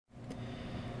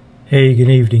Hey, good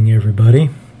evening, everybody.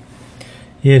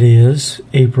 It is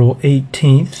April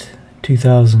 18th,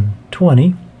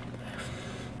 2020,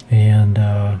 and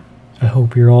I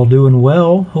hope you're all doing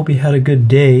well. Hope you had a good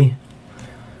day.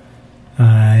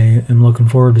 I am looking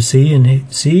forward to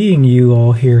seeing you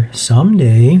all here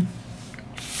someday.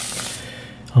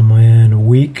 I'm in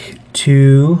week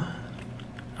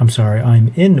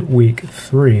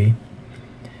 3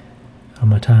 of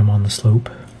my time on the slope.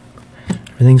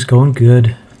 Everything's going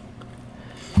good.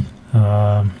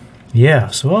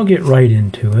 So I'll get right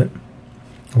into it.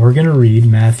 We're going to read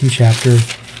Matthew chapter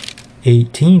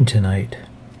 18 tonight.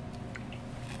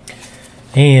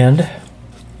 And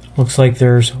looks like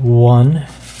there's 1,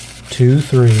 2,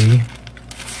 3,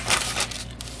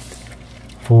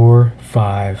 4,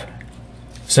 5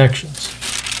 sections.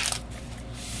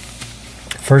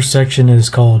 First section is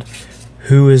called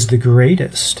Who is the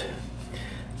Greatest?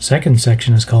 Second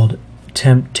section is called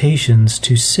Temptations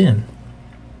to Sin.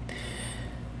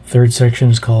 Third section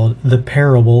is called The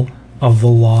Parable of the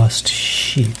Lost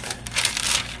Sheep.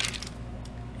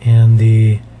 And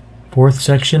the fourth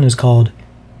section is called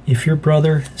If Your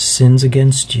Brother Sins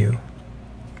Against You.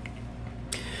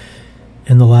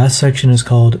 And the last section is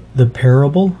called The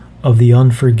Parable of the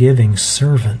Unforgiving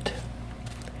Servant.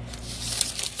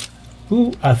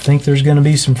 Ooh, I think there's going to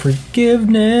be some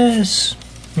forgiveness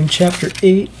in chapter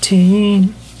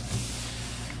 18.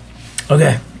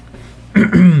 Okay.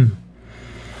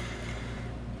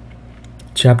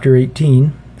 Chapter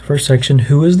 18, first section,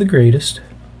 Who is the Greatest?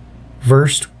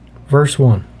 Verse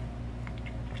 1.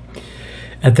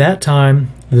 At that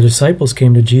time, the disciples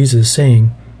came to Jesus,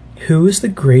 saying, Who is the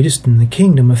greatest in the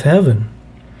kingdom of heaven?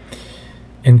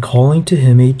 And calling to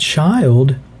him a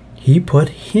child, he put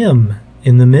him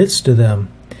in the midst of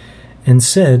them, and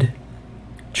said,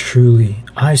 Truly,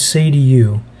 I say to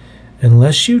you,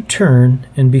 unless you turn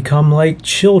and become like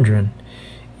children,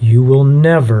 you will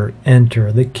never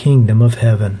enter the kingdom of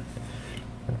heaven.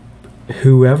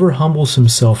 Whoever humbles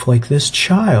himself like this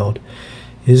child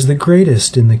is the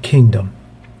greatest in the kingdom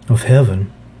of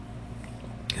heaven.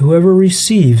 Whoever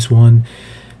receives one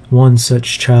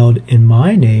such child in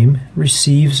my name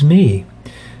receives me.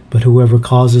 But whoever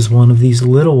causes one of these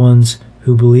little ones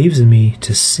who believes in me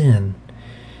to sin,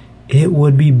 it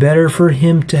would be better for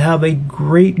him to have a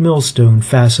great millstone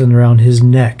fastened around his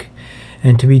neck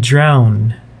and to be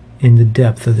drowned in the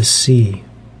depth of the sea.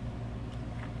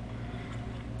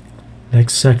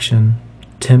 Next section,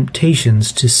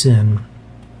 Temptations to Sin.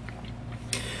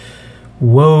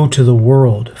 Woe to the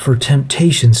world for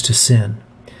temptations to sin,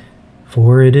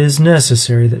 for it is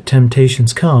necessary that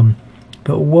temptations come,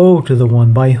 but woe to the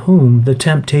one by whom the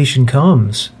temptation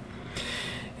comes.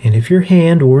 And if your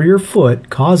hand or your foot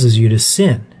causes you to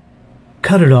sin,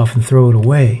 cut it off and throw it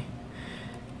away.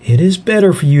 It is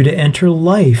better for you to enter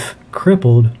life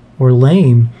crippled or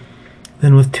lame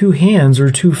than with 2 hands or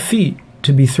 2 feet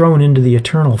to be thrown into the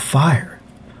eternal fire.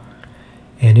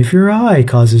 And if your eye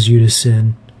causes you to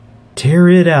sin, tear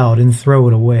it out and throw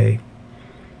it away.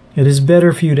 It is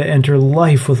better for you to enter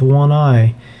life with 1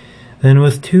 eye than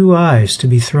with 2 eyes to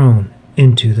be thrown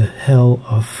into the hell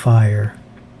of fire.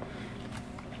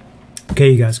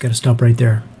 Okay, you guys, got to stop right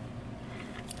there.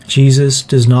 Jesus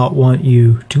does not want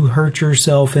you to hurt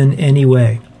yourself in any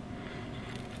way.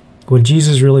 Would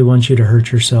Jesus really want you to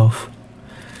hurt yourself?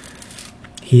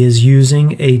 He is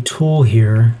using a tool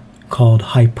here called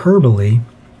hyperbole,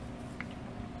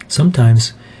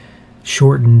 sometimes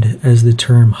shortened as the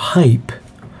term hype.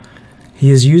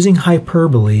 He is using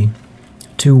hyperbole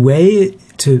to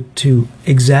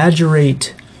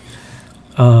exaggerate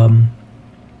a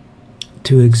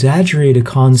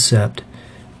concept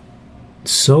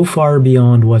so far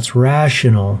beyond what's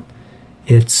rational,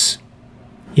 it's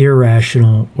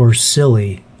irrational or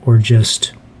silly, or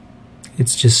it's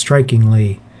just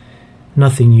strikingly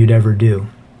nothing you'd ever do.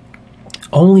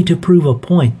 Only to prove a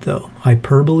point, though.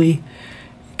 Hyperbole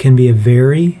can be a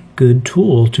very good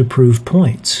tool to prove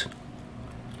points.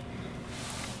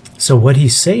 So what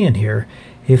he's saying here,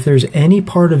 if there's any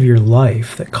part of your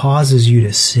life that causes you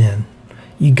to sin,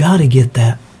 you got to get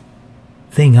that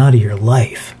thing out of your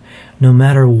life, no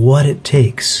matter what it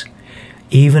takes.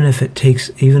 Even if it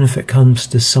comes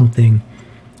to something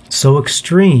so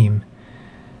extreme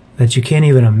that you can't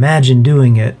even imagine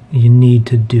doing it, you need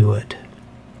to do it.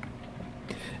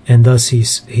 And thus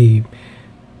he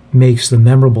makes the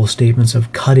memorable statements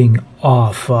of cutting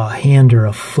off a hand or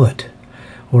a foot,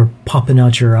 or popping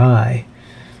out your eye.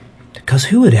 Because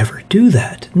who would ever do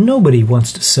that? Nobody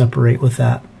wants to separate with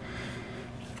that.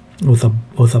 With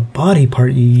a body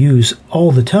part you use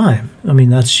all the time. I mean,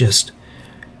 that's just,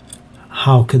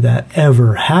 how could that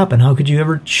ever happen? How could you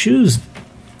ever choose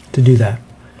to do that.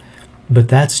 But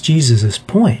that's Jesus'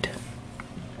 point.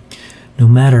 No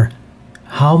matter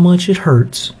how much it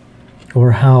hurts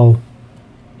or how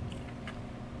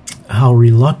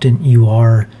reluctant you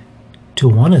are to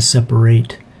want to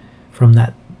separate from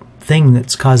that thing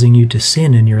that's causing you to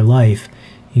sin in your life,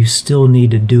 you still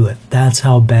need to do it. That's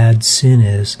how bad sin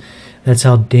is. That's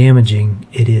how damaging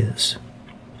it is.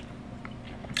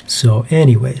 So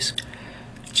anyways,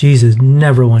 Jesus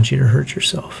never wants you to hurt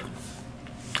yourself.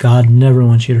 God never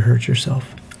wants you to hurt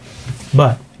yourself.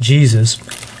 But Jesus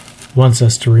wants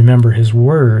us to remember His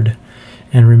Word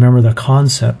and remember the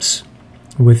concepts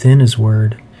within His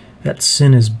Word, that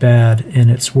sin is bad and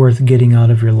it's worth getting out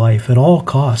of your life at all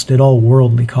cost, at all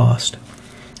worldly cost.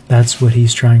 That's what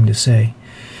He's trying to say.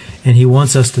 And He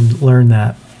wants us to learn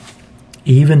that,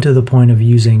 even to the point of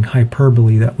using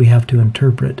hyperbole that we have to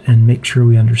interpret and make sure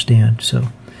we understand. So,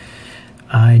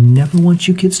 I never want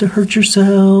you kids to hurt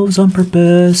yourselves on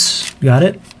purpose. Got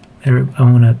it? I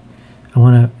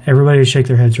want everybody to shake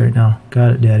their heads right now.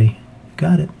 Got it, Daddy.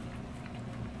 Got it.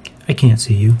 I can't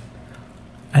see you.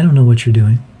 I don't know what you're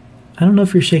doing. I don't know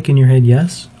if you're shaking your head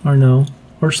yes or no,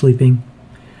 or sleeping,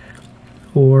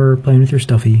 or playing with your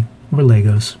stuffy, or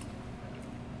Legos,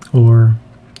 or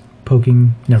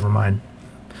poking. Never mind.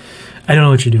 I don't know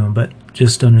what you're doing, but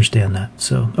just understand that.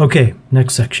 So, okay,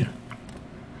 next section.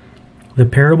 The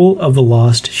parable of the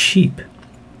lost sheep.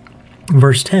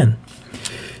 Verse 10.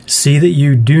 See that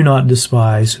you do not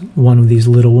despise one of these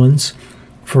little ones,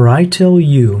 for I tell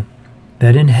you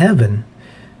that in heaven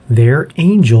their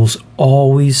angels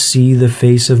always see the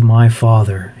face of my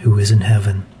Father who is in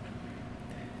heaven.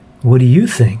 What do you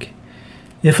think?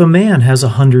 If a man has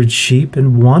 100 sheep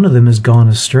and one of them has gone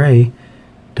astray,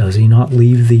 does he not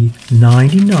leave the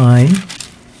 99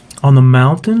 on the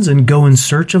mountains and go in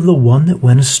search of the one that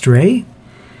went astray?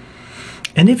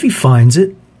 And if he finds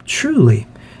it, truly,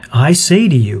 I say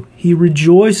to you, he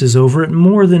rejoices over it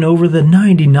more than over the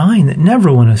 99 that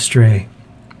never went astray.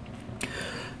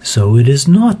 So it is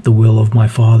not the will of my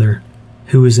Father,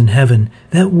 who is in heaven,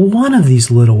 that one of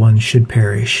these little ones should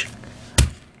perish.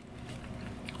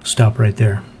 Stop right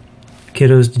there.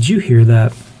 Kiddos, did you hear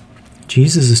that?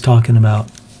 Jesus is talking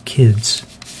about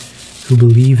kids who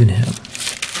believe in Him,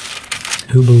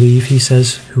 who believe He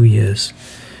says who He is.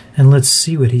 And let's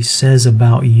see what He says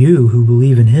about you who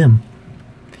believe in Him.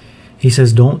 He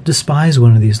says, don't despise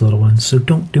one of these little ones, so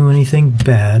don't do anything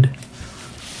bad.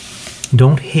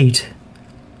 Don't hate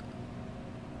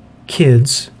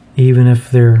kids, even if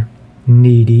they're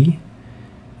needy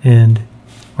and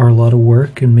are a lot of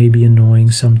work and maybe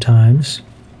annoying sometimes.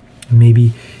 Maybe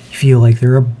you feel like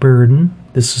they're a burden.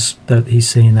 This is that He's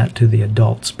saying that to the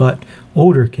adults, but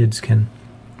older kids can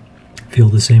feel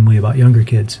the same way about younger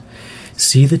kids.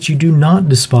 See that you do not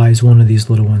despise one of these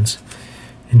little ones.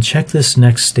 And check this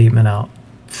next statement out.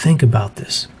 Think about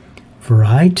this. For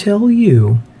I tell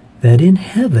you that in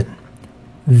heaven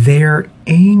their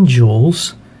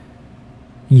angels,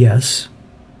 yes,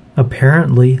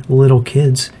 apparently little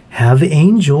kids have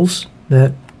angels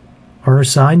that are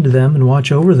assigned to them and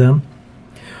watch over them,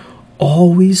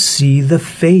 always see the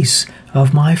face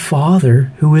of my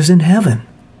Father who is in heaven.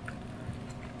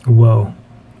 Whoa.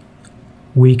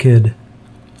 We could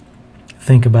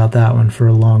think about that one for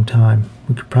a long time.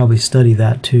 We could probably study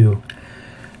that too.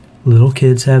 Little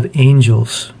kids have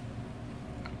angels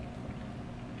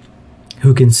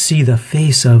who can see the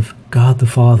face of God the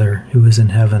Father who is in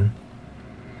heaven.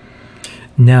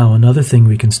 Now, another thing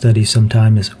we can study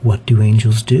sometime is, what do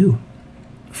angels do?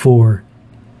 For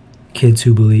kids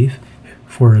who believe,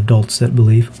 for adults that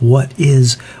believe, what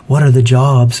are the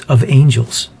jobs of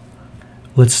angels?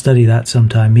 Let's study that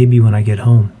sometime, maybe when I get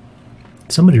home.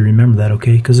 Somebody remember that,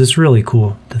 okay? Because it's really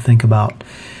cool to think about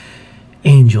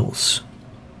angels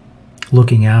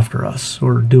looking after us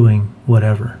or doing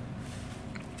whatever.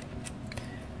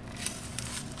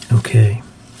 Okay.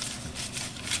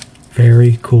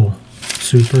 Very cool.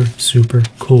 Super, super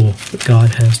cool what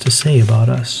God has to say about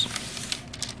us.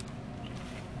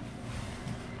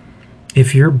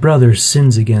 If your brother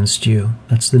sins against you,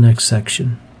 that's the next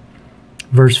section.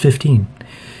 Verse 15.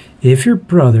 If your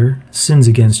brother sins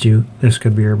against you, this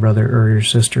could be your brother or your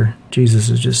sister. Jesus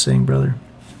is just saying brother.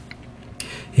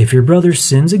 If your brother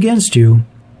sins against you,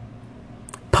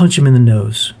 punch him in the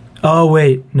nose. Oh,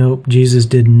 wait, nope, Jesus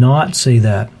did not say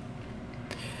that.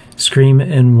 Scream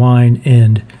and whine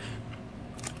and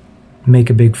make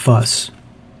a big fuss.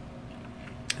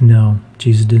 No,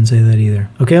 Jesus didn't say that either.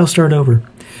 Okay, I'll start over.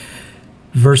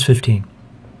 Verse 15.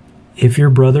 If your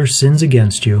brother sins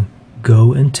against you,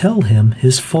 go and tell him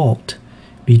his fault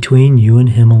between you and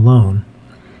him alone.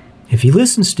 If he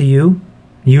listens to you,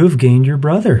 you have gained your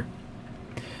brother.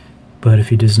 But if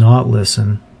he does not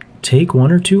listen, take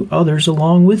 1 or 2 others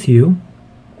along with you,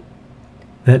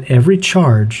 that every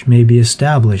charge may be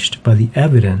established by the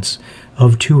evidence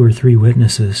of 2 or 3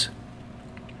 witnesses.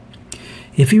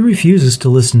 If he refuses to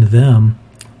listen to them,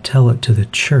 tell it to the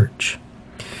church.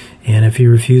 And if he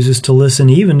refuses to listen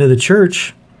even to the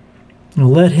church,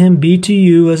 let him be to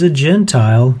you as a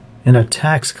Gentile and a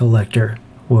tax collector.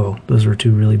 Whoa, those were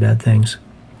 2 really bad things.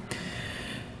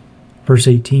 Verse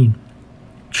 18.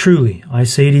 Truly, I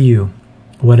say to you,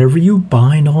 whatever you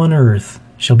bind on earth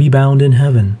shall be bound in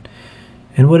heaven,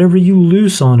 and whatever you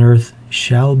loose on earth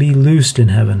shall be loosed in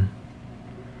heaven.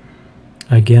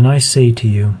 Again I say to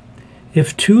you,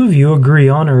 if 2 of you agree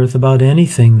on earth about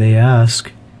anything they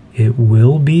ask, it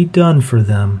will be done for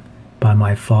them by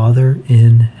my Father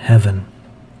in heaven.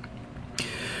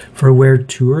 For where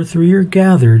 2 or 3 are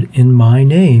gathered in my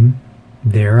name,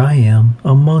 there I am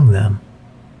among them.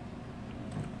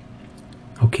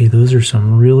 Okay, those are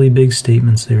some really big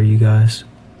statements there, you guys.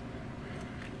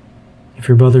 If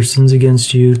your brother sins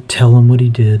against you, tell him what he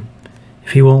did.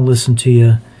 If he won't listen to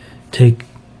you, take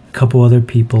a couple other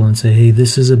people and say, hey,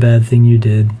 this is a bad thing you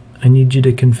did. I need you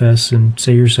to confess and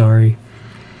say you're sorry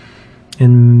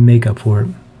and make up for it.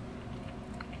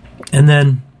 And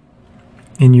then,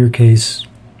 in your case,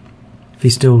 if he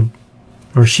still,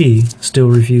 or she still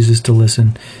refuses to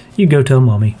listen, you go tell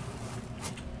mommy.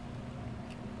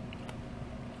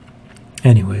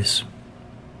 Anyways,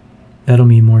 that'll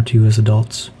mean more to you as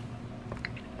adults.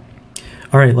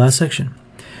 All right, last section.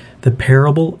 The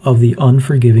parable of the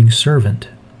unforgiving servant.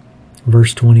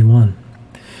 Verse 21.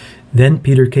 Then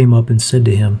Peter came up and said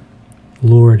to him,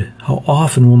 Lord, how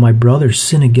often will my brother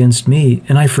sin against me,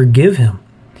 and I forgive him?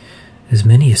 As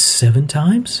many as 7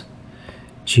 times?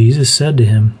 Jesus said to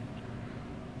him,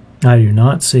 I do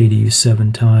not say to you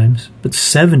 7 times, but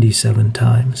 77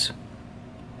 times.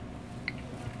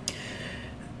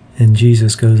 And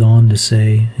Jesus goes on to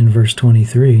say in verse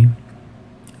 23,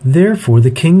 Therefore the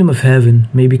kingdom of heaven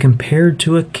may be compared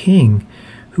to a king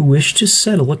who wished to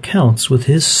settle accounts with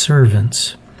his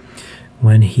servants.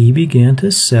 When he began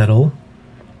to settle,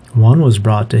 one was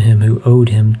brought to him who owed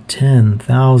him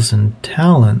 10,000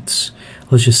 talents.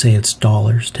 Let's just say it's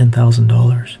dollars,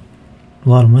 $10,000. A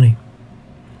lot of money.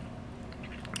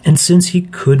 And since he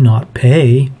could not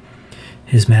pay,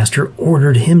 his master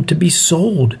ordered him to be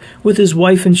sold with his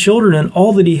wife and children and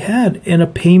all that he had, and a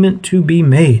payment to be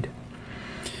made.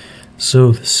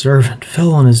 So the servant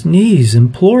fell on his knees,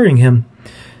 imploring him,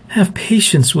 Have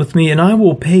patience with me, and I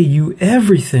will pay you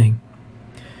everything.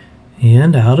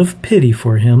 And out of pity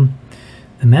for him,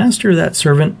 the master of that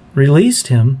servant released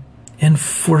him and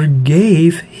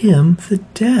forgave him the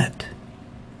debt.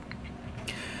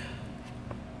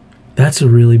 That's a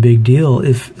really big deal.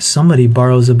 If somebody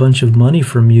borrows a bunch of money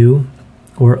from you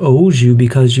or owes you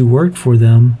because you worked for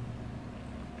them,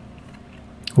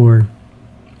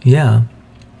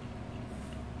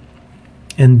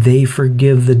 and they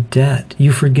forgive the debt.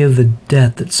 You forgive the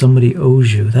debt that somebody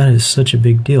owes you. That is such a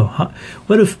big deal.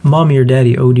 What if mommy or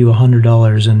daddy owed you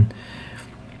 $100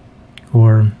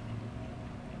 or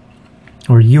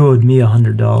you owed me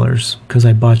 $100 because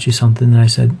I bought you something and I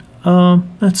said,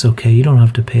 that's okay. You don't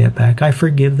have to pay it back. I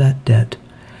forgive that debt.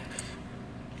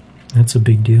 That's a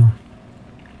big deal.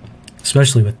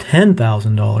 Especially with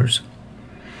 $10,000.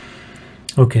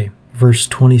 Okay, verse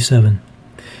 27.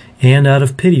 And out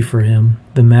of pity for him,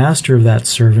 the master of that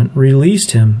servant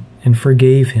released him and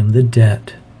forgave him the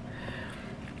debt.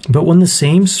 But when the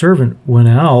same servant went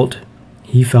out,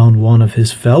 he found one of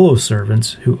his fellow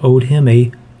servants who owed him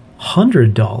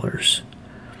 $100,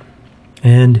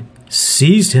 and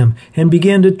seized him and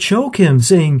began to choke him,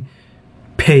 saying,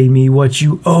 Pay me what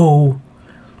you owe.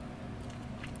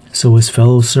 So his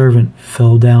fellow servant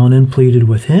fell down and pleaded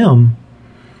with him,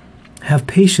 Have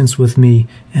patience with me,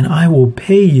 and I will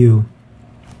pay you.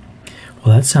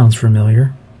 Well, that sounds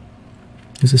familiar.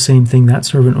 It's the same thing that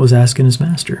servant was asking his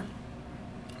master.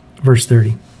 Verse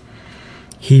 30.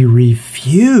 He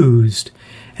refused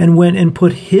and went and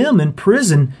put him in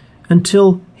prison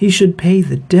until he should pay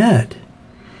the debt.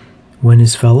 When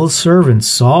his fellow servants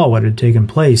saw what had taken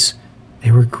place,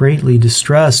 they were greatly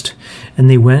distressed, and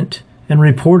they went and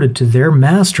reported to their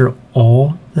master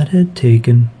all that had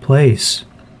taken place.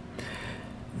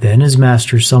 Then his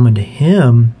master summoned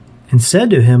him and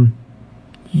said to him,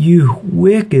 You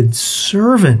wicked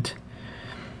servant,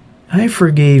 I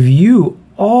forgave you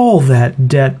all that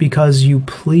debt because you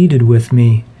pleaded with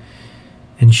me.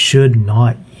 And should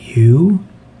not you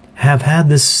have had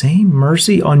the same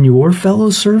mercy on your fellow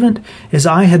servant as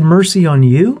I had mercy on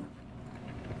you?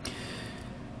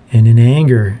 And in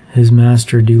anger his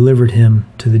master delivered him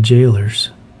to the jailers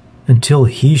until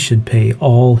he should pay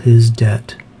all his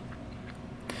debt.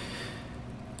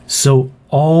 So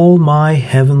all my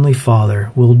heavenly Father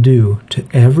will do to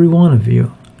every one of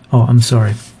you. Oh, I'm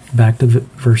sorry. Back to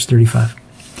verse 35.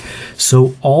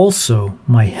 So also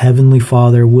my heavenly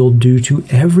Father will do to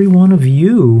every one of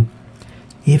you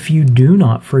if you do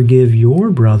not forgive your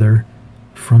brother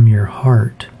from your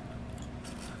heart.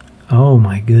 Oh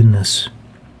my goodness.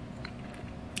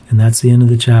 And that's the end of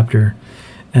the chapter.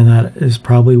 And that is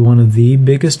probably one of the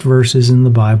biggest verses in the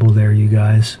Bible there, you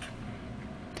guys.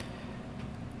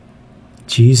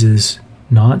 Jesus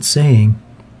not saying,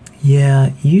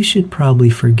 yeah, you should probably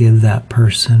forgive that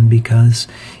person because,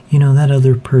 that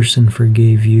other person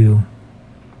forgave you.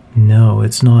 No,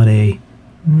 it's not a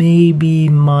maybe,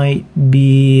 might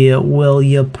be, well,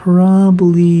 you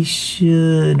probably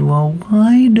should. Well,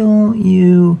 why don't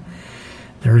you?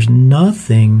 There's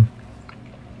nothing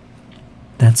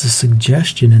that's a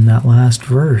suggestion in that last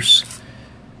verse.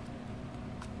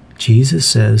 Jesus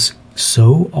says,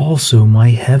 so also my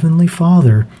heavenly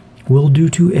Father will do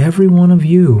to every one of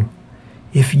you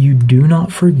if you do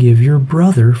not forgive your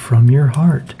brother from your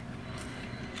heart.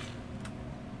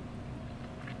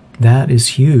 That is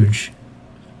huge.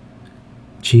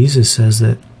 Jesus says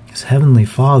that his heavenly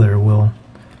Father will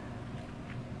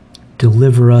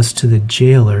deliver us to the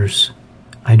jailers.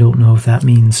 I don't know if that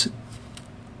means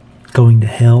going to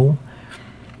hell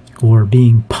or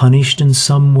being punished in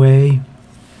some way.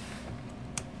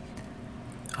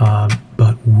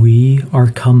 But we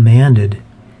are commanded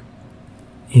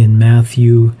in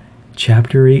Matthew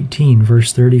chapter 18,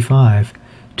 verse 35,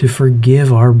 to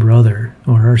forgive our brother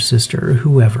or our sister or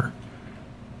whoever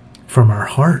from our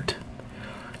heart.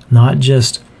 Not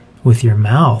just with your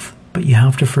mouth, but you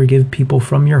have to forgive people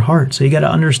from your heart. So you got to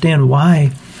understand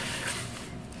why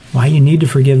you need to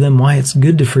forgive them, why it's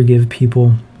good to forgive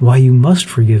people, why you must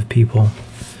forgive people.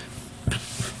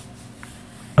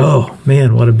 Oh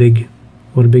man, what a big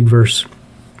verse.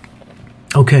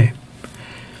 Okay,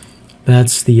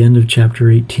 that's the end of chapter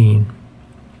 18.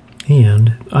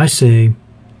 And I say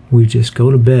we just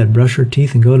go to bed, brush our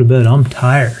teeth and go to bed. I'm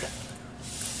tired.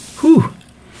 Whew.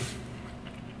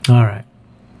 All right.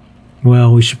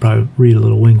 Well, we should probably read a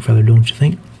little Wingfeather, don't you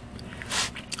think?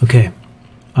 Okay,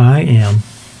 I am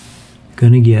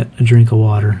going to get a drink of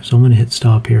water, so I'm going to hit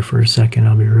stop here for a second.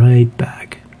 I'll be right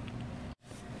back.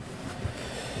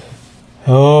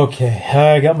 Okay,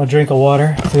 I got my drink of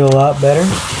water. Feel a lot better.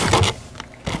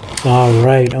 All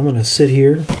right, I'm going to sit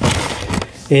here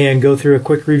and go through a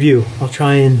quick review. I'll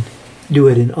try and do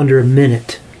it in under a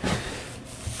minute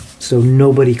so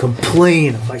nobody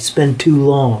complain if I spend too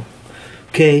long.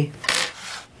 Okay?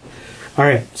 All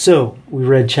right, so we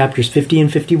read chapters 50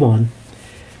 and 51.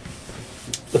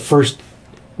 The first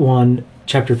one,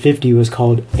 chapter 50, was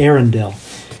called Arundel.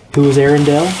 Who was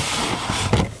Arundel?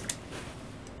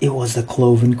 It was the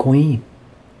Cloven Queen.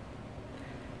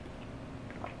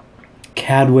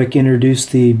 Cadwick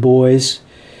introduced the boys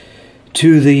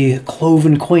to the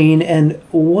Cloven Queen, and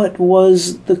what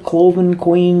was the Cloven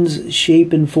Queen's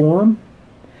shape and form?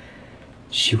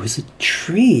 She was a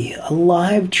tree, a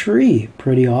live tree.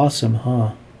 Pretty awesome,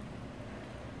 huh?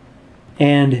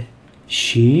 And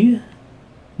she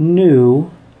knew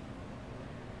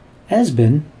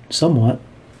Esben somewhat.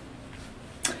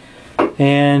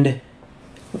 And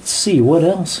let's see, what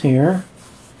else here?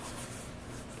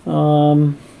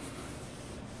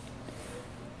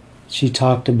 She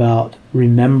talked about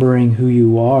remembering who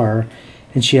you are,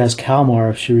 and she asked Kalmar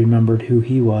if she remembered who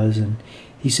he was, and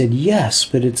he said yes,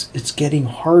 but it's getting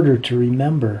harder to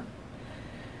remember.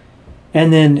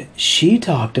 And then she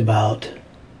talked about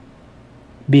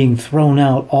being thrown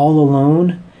out all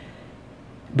alone,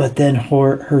 but then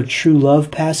her true love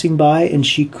passing by, and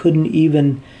she couldn't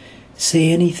even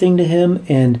say anything to him,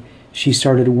 and she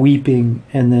started weeping,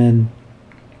 and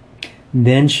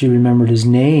then she remembered his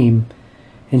name,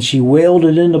 and she wailed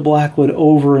it into Blackwood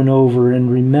over and over,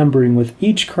 and remembering with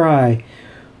each cry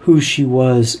who she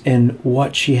was and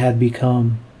what she had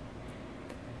become.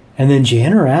 And then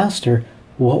Janner asked her,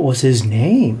 what was his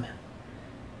name?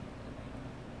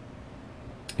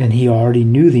 And he already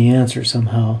knew the answer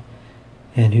somehow.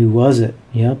 And who was it?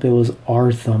 Yep, it was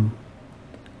Artham.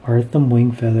 Artham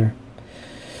Wingfeather.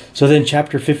 So then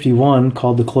chapter 51,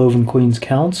 called the Cloven Queen's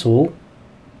Council,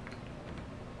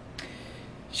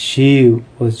 she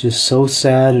was just so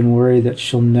sad and worried that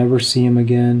she'll never see him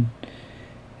again.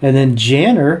 And then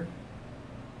Janner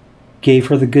gave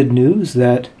her the good news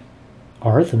that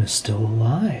Artham is still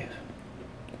alive.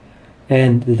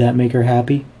 And did that make her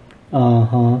happy?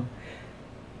 Uh-huh.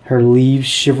 Her leaves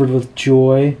shivered with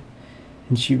joy,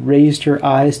 and she raised her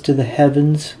eyes to the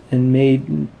heavens and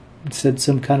made said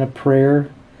some kind of prayer,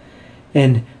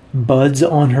 and buds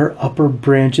on her upper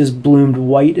branches bloomed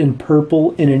white and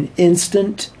purple in an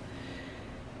instant,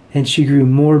 and she grew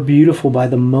more beautiful by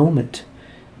the moment.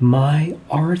 "My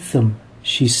Artham,"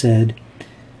 she said.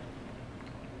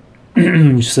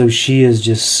 So she is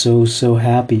just so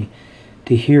happy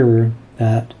to hear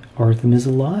that Artham is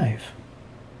alive.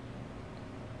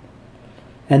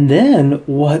 And then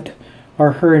what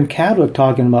are her and Cadwick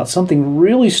talking about? Something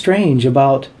really strange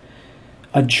about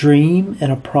a dream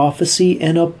and a prophecy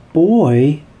and a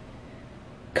boy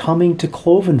coming to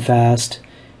Clovenfast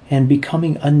and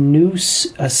becoming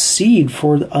a seed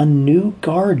for a new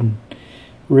garden.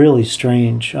 Really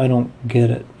strange. I don't get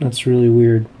it. That's really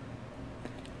weird.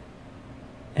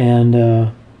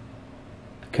 And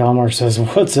Kalmar says,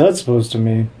 "What's that supposed to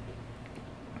mean?"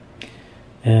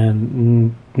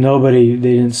 And they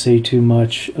didn't say too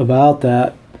much about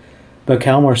that. But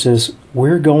Kalmar says,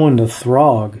 "We're going to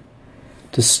Throg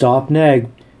to stop Nag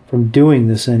from doing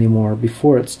this anymore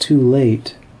before it's too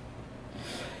late."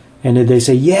 And did they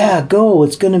say, "Yeah, go,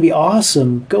 it's going to be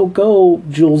awesome. Go,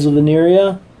 Jewels of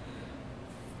Veneria"?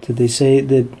 Did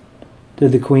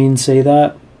the Queen say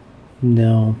that?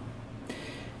 No.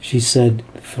 She said,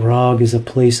 "Throg is a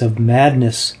place of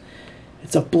madness.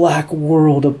 It's a black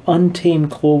world of untamed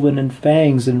cloven and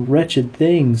fangs and wretched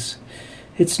things.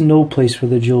 It's no place for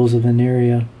the Jewels of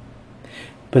Veneria."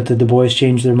 But did the boys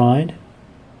change their mind?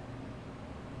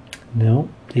 No,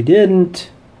 they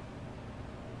didn't.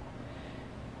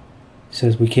 He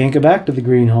says, "We can't go back to the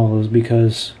Green Hollows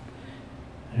because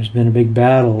there's been a big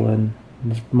battle and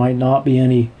there might not be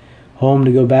any home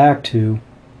to go back to."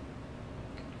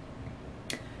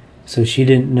 So she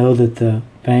didn't know that the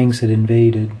Fangs had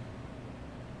invaded.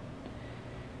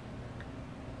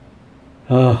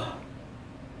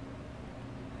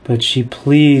 But she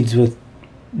pleads with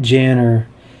Janner,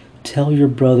 "Tell your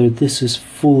brother this is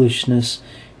foolishness.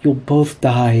 You'll both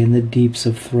die in the deeps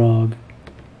of Throg."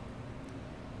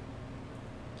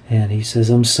 And he says,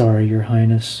 "I'm sorry, Your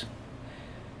Highness.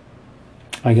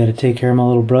 I got to take care of my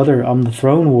little brother. I'm the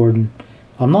throne warden.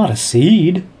 I'm not a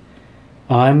seed.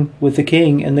 I'm with the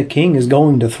king, and the king is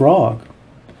going to Throg."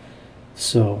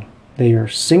 So they are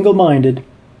single-minded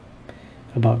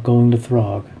about going to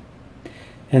Throg.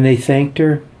 And they thanked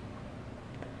her.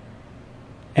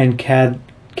 And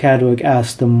Cadwick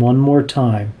asked them one more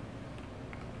time,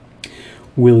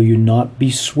 "Will you not be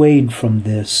swayed from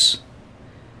this?"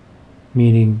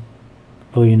 Meaning,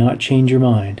 will you not change your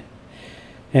mind?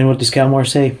 And what does Kalmar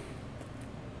say?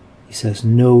 He says,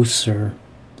 "No, sir."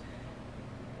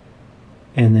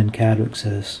 And then Cadwick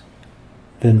says,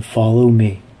 "Then follow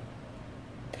me."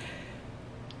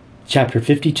 Chapter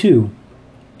 52,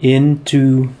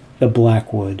 Into the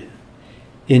Blackwood.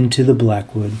 Into the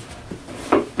Blackwood.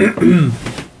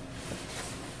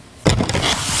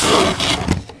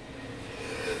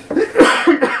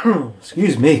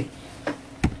 Excuse me.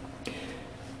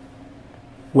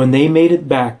 When they made it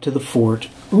back to the fort,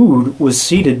 Ood was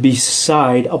seated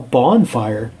beside a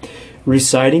bonfire,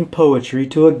 reciting poetry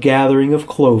to a gathering of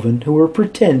Cloven who were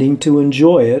pretending to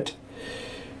enjoy it.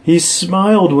 He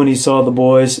smiled when he saw the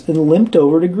boys and limped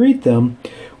over to greet them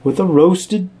with a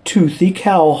roasted, toothy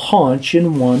cow haunch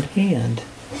in one hand.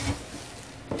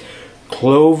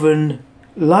 "Cloven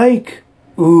like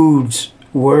Ood's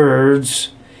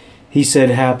words," he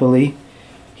said happily.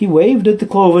 He waved at the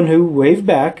Cloven, who waved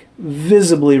back,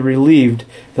 visibly relieved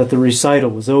that the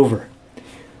recital was over.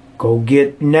 "Go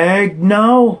get Nag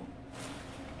now?"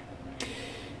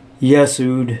 "Yes,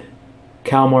 Ood,"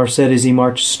 Kalmar said as he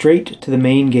marched straight to the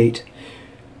main gate.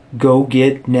 "Go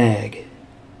get Nag."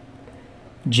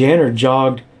 Janner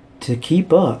jogged to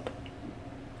keep up.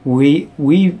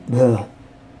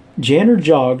 Janner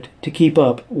jogged to keep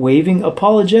up, waving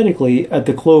apologetically at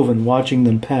the Cloven watching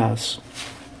them pass.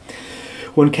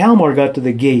 When Kalmar got to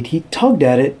the gate, he tugged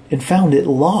at it and found it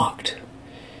locked.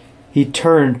 He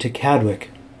turned to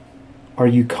Cadwick. "Are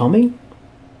you coming?"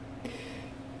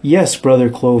 "Yes, Brother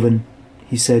Cloven,"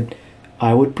 he said.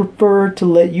 "I would prefer to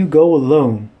let you go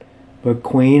alone, but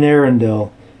Queen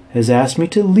Arundel has asked me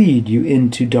to lead you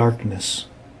into darkness.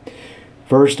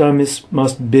 First I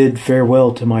must bid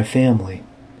farewell to my family.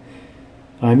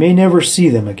 I may never see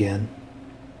them again."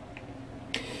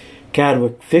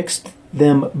 Cadwick fixed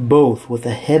them both with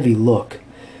a heavy look,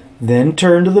 then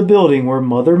turned to the building where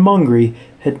Mother Mungry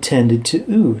had tended to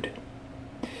Ood.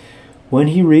 When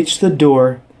he reached the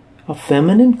door, a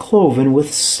feminine Cloven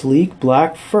with sleek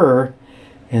black fur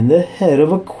and the head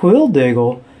of a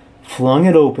quilldaggle flung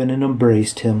it open and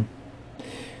embraced him.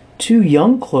 Two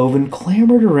young Cloven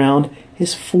clambered around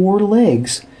his 4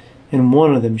 legs, and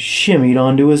one of them shimmied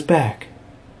onto his back.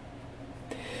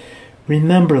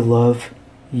 Remember, love,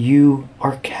 you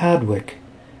are Cadwick,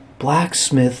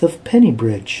 blacksmith of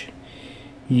Pennybridge.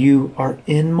 You are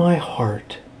in my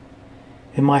heart,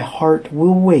 and my heart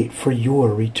will wait for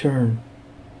your return."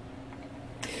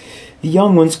 The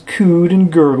young ones cooed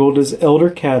and gurgled as Elder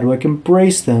Cadwick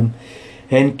embraced them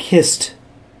and kissed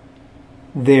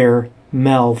their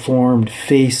malformed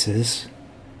faces.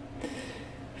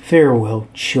 "Farewell,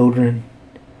 children,"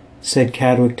 said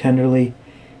Cadwick tenderly.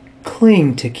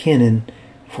 "Cling to Kinnan,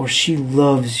 for she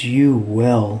loves you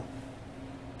well."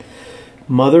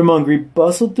 Mother Mungry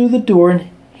bustled through the door and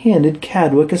handed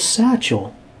Cadwick a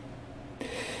satchel.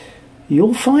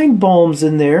 "You'll find balms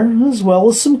in there, as well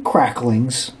as some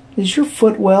cracklings. Is your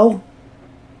foot well?"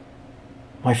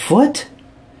 "My foot?"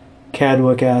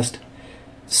 Cadwick asked.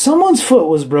 "Someone's foot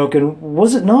was broken,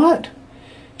 was it not?"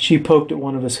 She poked at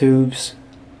one of his hooves.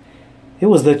 "It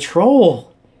was the troll,"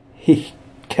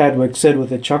 Cadwick said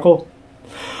with a chuckle.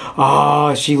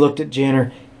 "Ah," she looked at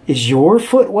Janner. "Is your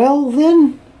foot well,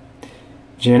 then?"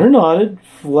 Janner nodded,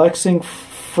 flexing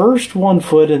first one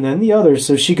foot and then the other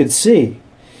so she could see.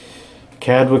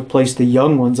 Cadwick placed the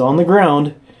young ones on the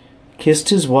ground, kissed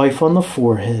his wife on the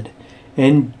forehead,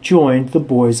 and joined the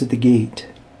boys at the gate.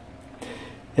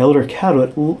 Elder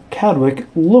Cadwick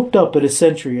looked up at a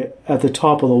sentry at the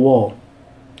top of the wall.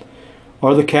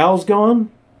 "Are the cows gone?"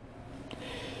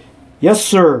 "Yes,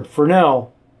 sir, for now.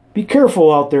 Be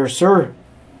careful out there, sir."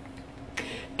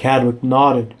 Cadwick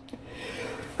nodded.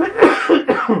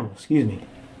 Excuse me.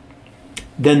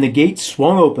 Then the gate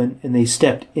swung open and they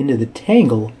stepped into the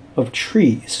tangle of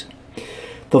trees.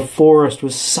 The forest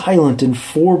was silent and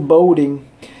foreboding,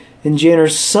 and Janner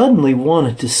suddenly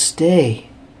wanted to stay.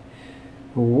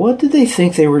 What did they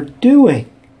think they were doing?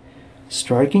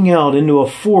 Striking out into a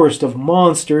forest of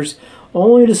monsters,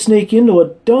 only to snake into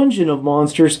a dungeon of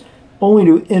monsters, only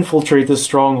to infiltrate the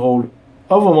stronghold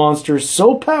of a monster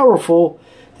so powerful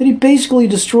that he basically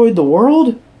destroyed the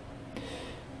world?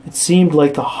 It seemed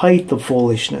like the height of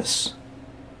foolishness,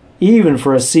 even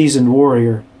for a seasoned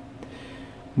warrior.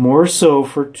 More so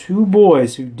for two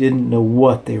boys who didn't know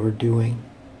what they were doing.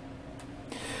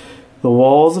 The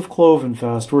walls of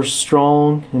Clovenfast were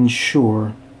strong and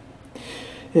sure.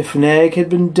 If Nag had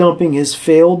been dumping his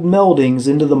failed meldings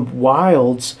into the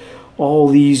wilds all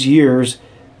these years,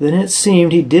 then it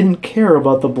seemed he didn't care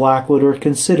about the Blackwood or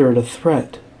consider it a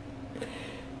threat.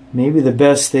 Maybe the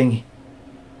best thing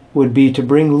would be to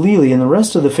bring Lily and the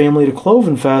rest of the family to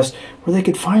Clovenfast, where they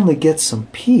could finally get some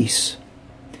peace.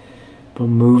 But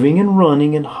moving and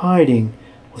running and hiding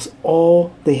was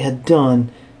all they had done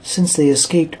since they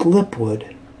escaped Glipwood.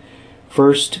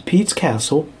 First to Pete's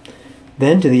castle,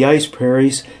 then to the ice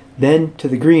prairies, then to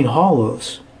the Green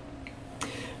Hollows.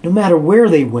 No matter where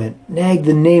they went, Nag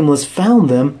the Nameless found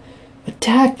them,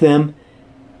 attacked them,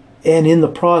 and in the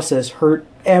process hurt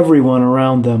everyone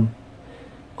around them.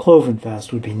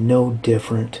 Clovenfast would be no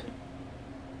different.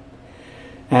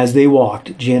 As they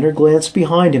walked, Janner glanced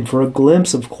behind him for a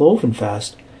glimpse of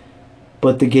Clovenfast,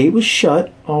 but the gate was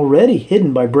shut, already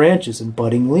hidden by branches and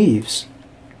budding leaves.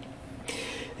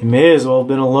 They may as well have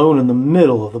been alone in the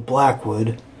middle of the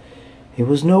Blackwood. It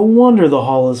was no wonder the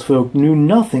Hollows folk knew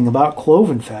nothing about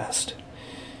Clovenfast.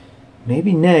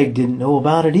 Maybe Nag didn't know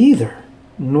about it either,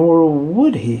 nor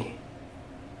would he.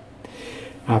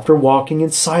 After walking in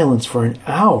silence for an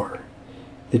hour,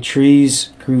 the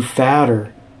trees grew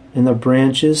fatter and the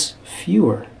branches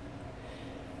fewer.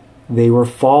 They were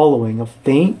following a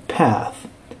faint path,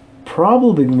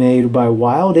 probably made by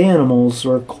wild animals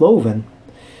or cloven,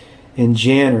 and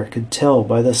Janner could tell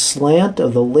by the slant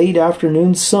of the late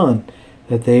afternoon sun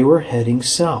that they were heading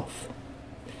south.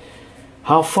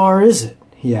 "How far is it?"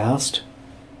 he asked.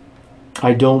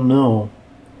 "I don't know."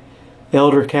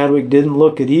 Elder Cadwick didn't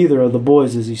look at either of the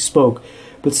boys as he spoke,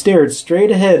 but stared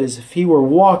straight ahead as if he were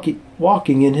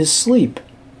walking in his sleep.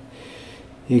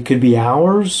 It could be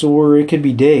hours or it could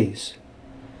be days.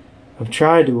 I've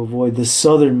tried to avoid the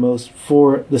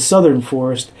southern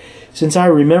forest since I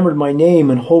remembered my name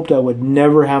and hoped I would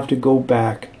never have to go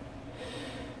back.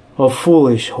 A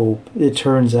foolish hope, it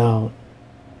turns out.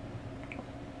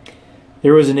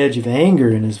 There was an edge of anger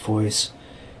in his voice,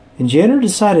 and Janner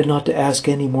decided not to ask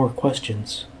any more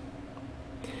questions.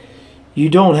 "You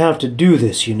don't have to do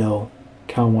this, you know,"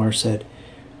 Kalmar said.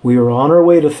 "We were on our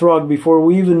way to Throg before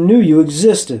we even knew you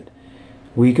existed.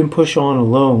 We can push on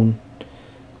alone.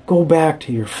 Go back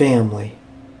to your family."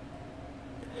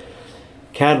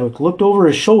 Cadwick looked over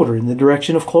his shoulder in the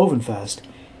direction of Clovenfast.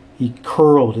 He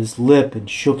curled his lip and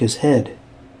shook his head.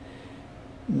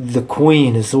 "The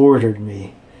Queen has ordered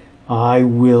me. I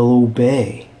will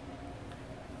obey."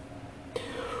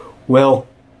 "Well,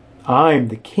 I'm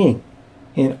the king,"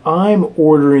 and I'm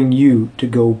ordering you to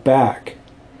go back."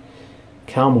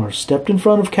 Kalmar stepped in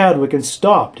front of Cadwick and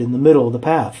stopped in the middle of the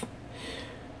path.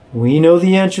 "We know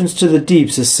the entrance to the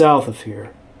deeps is south of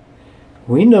here.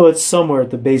 We know it's somewhere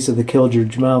at the base of the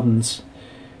Kildridge Mountains.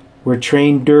 We're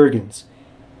trained Durgans.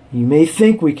 You may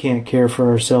think we can't care for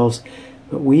ourselves,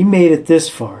 but we made it this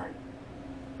far.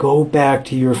 Go back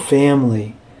to your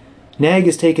family. Nag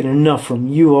has taken enough from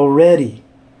you already."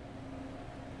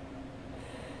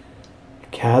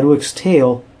 Cadwick's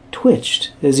tail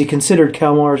twitched as he considered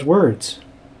Kalmar's words.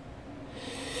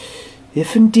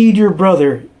 "If indeed your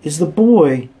brother is the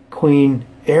boy Queen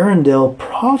Arundel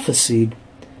prophesied,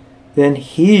 then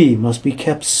he must be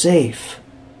kept safe."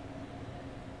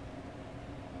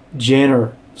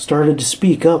 Janner started to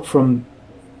speak up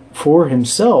for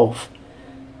himself,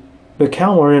 but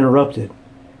Kalmar interrupted.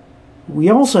 "We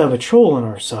also have a troll on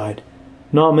our side.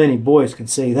 Not many boys can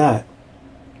say that."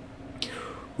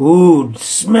 "Ooh,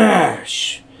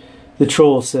 smash!" the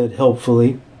troll said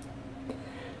helpfully.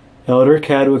 Elder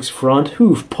Cadwick's front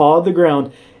hoof pawed the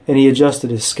ground, and he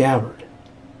adjusted his scabbard.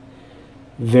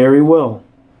 "Very well,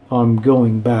 I'm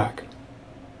going back."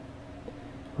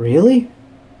 "Really?"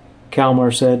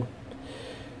 Kalmar said.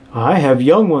 "I have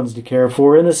young ones to care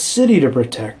for and a city to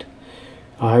protect.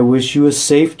 I wish you a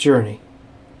safe journey."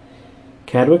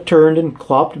 Cadwick turned and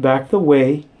clopped back the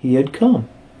way he had come.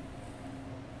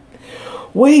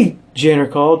 "Wait," Janner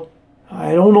called.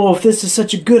 "I don't know if this is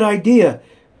such a good idea.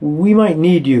 We might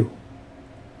need you."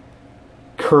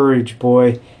 "Courage,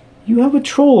 boy. You have a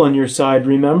troll on your side,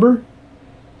 remember?"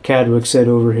 Cadwick said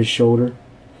over his shoulder.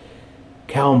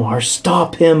 "Kalmar,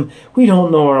 stop him. We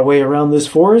don't know our way around this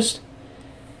forest."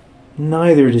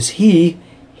 "Neither does he.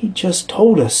 He just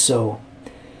told us so.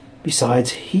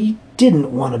 Besides, he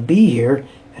didn't want to be here,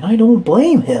 and I don't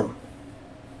blame him."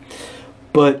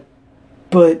 But,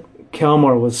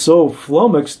 Kalmar was so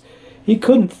flummoxed he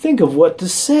couldn't think of what to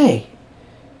say.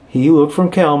 He looked from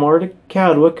Kalmar to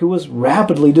Cadwick, who was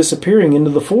rapidly disappearing into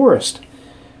the forest.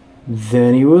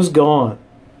 Then he was gone.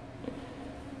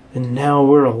 "And now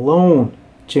we're alone,"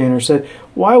 Janner said.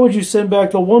 "Why would you send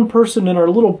back the one person in our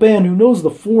little band who knows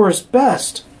the forest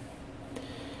best?"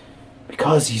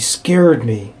 "Because he scared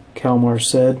me," Kalmar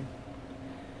said.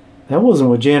 That wasn't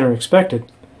what Janner expected.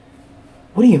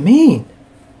 "What do you mean?"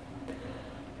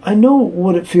 "I know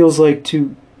what it feels like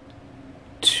to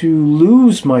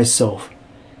lose myself.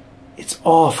 It's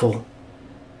awful.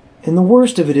 And the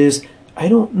worst of it is, I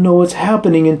don't know what's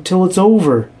happening until it's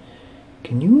over.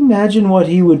 Can you imagine what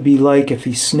he would be like if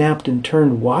he snapped and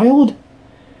turned wild?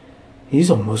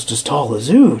 He's almost as tall as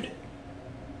Ood."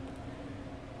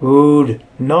 "Ood,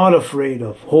 not afraid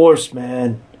of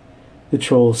horseman," the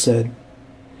troll said.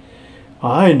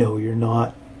 "I know you're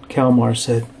not," Kalmar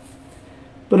said.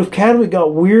 "But if Cadwick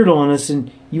got weird on us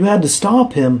and you had to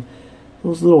stop him,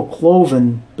 those little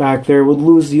Cloven back there would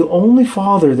lose the only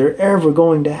father they're ever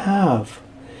going to have.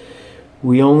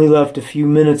 We only left a few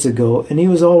minutes ago, and he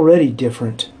was already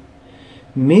different.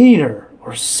 Meaner,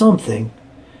 or something.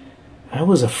 I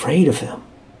was afraid of him."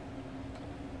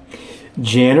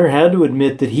 Janner had to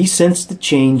admit that he sensed the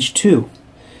change too.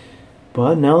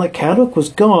 But now that Cadwick was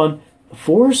gone, the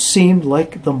forest seemed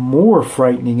like the more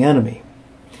frightening enemy.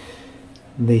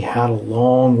 They had a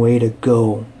long way to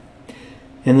go,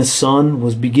 and the sun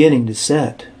was beginning to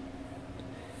set.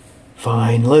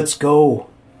 "Fine, let's go,"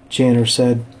 Janner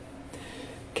said.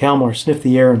 Kalmar sniffed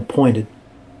the air and pointed.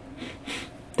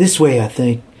 "This way, I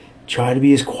think. Try to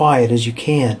be as quiet as you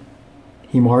can."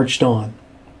 He marched on.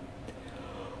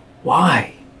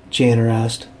 "Why?" Janner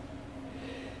asked.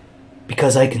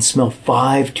 "Because I can smell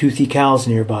 5 toothy cows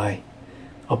nearby.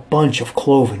 A bunch of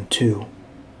Cloven, too."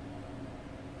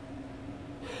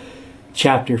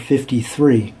 Chapter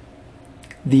 53.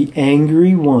 The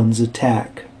Angry Ones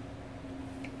Attack.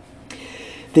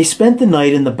 They spent the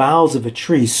night in the boughs of a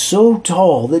tree so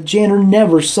tall that Janner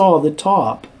never saw the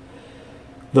top.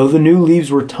 Though the new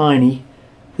leaves were tiny,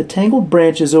 the tangled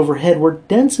branches overhead were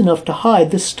dense enough to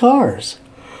hide the stars.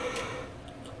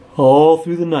 All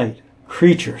through the night,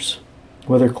 creatures,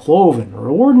 whether Cloven or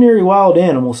ordinary wild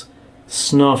animals,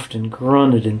 snuffed and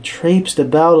grunted and traipsed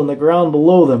about on the ground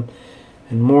below them,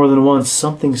 and more than once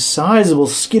something sizable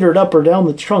skittered up or down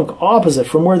the trunk opposite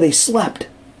from where they slept.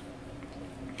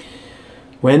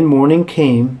 When morning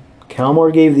came,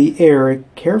 Kalmar gave the air a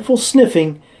careful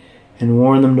sniffing and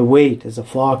warned them to wait as a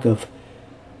flock of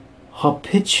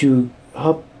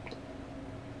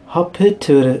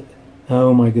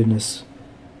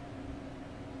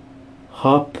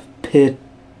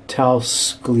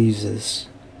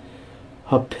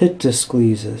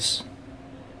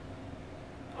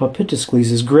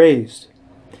Hopitascleses grazed.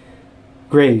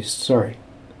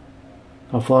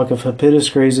 A flock of Hippidus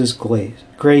grazes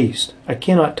grazed. I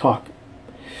cannot talk.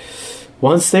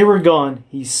 Once they were gone,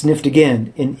 he sniffed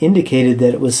again and indicated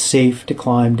that it was safe to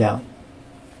climb down.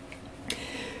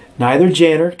 Neither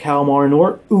Janner, Kalmar,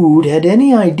 nor Ood had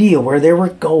any idea where they were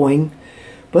going,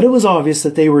 but it was obvious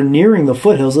that they were nearing the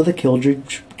foothills of the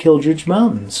Kildridge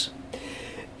Mountains.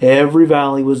 Every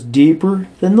valley was deeper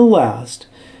than the last,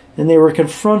 and they were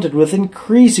confronted with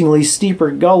increasingly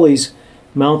steeper gullies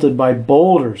mounted by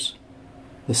boulders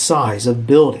the size of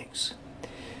buildings.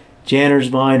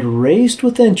 Janner's mind raced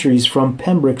with entries from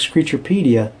Pembroke's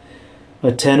Creaturepedia,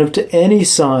 attentive to any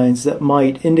signs that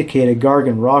might indicate a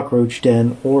Gargan rockroach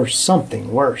den or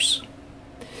something worse.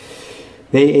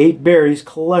 They ate berries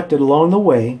collected along the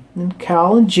way, and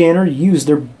Cal and Janner used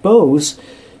their bows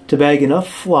to bag enough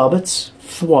flobbits,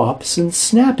 thwops, and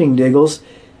snapping diggles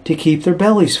to keep their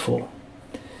bellies full.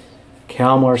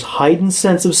 Kalmar's heightened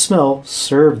sense of smell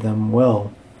served them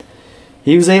well.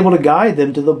 He was able to guide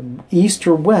them to the east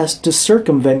or west to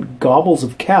circumvent gobbles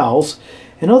of cows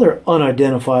and other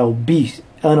unidentifiable beasts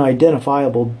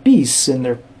in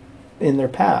their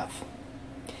path.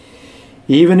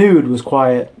 Even Ood was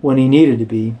quiet when he needed to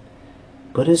be,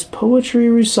 but his poetry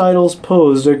recitals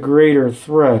posed a greater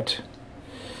threat.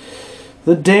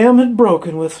 The dam had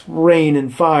broken with rain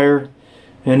and fire,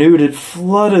 and Ood had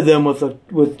flooded them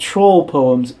with troll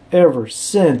poems ever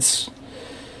since.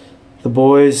 The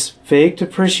boys faked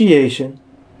appreciation,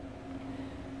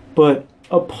 but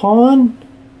upon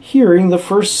hearing the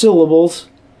first syllables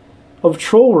of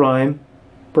troll rhyme,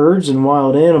 birds and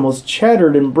wild animals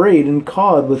chattered and brayed and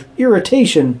cawed with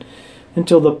irritation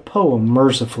until the poem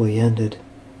mercifully ended.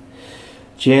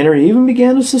 Janner even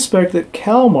began to suspect that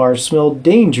Kalmar smelled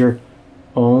danger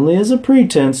only as a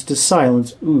pretense to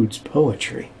silence Ood's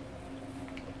poetry.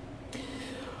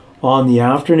 On the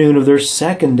afternoon of their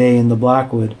second day in the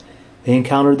Blackwood, they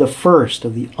encountered the first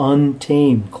of the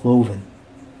untamed cloven.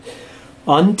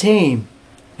 Untamed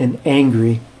and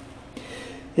angry,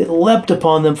 it leapt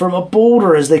upon them from a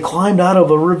boulder as they climbed out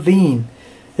of a ravine.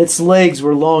 Its legs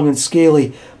were long and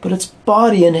scaly, but its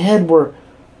body and head were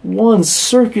one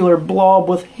circular blob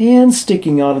with hands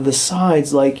sticking out of the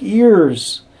sides like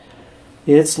ears.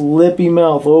 Its lippy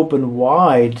mouth opened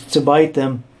wide to bite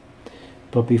them,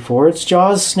 but before its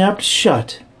jaws snapped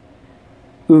shut,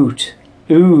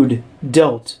 Ood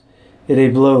dealt it a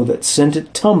blow that sent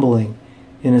it tumbling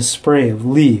in a spray of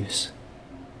leaves.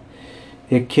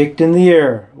 It kicked in the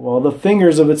air while the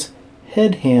fingers of its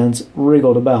head hands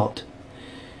wriggled about.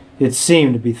 It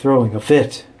seemed to be throwing a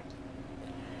fit.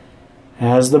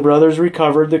 As the brothers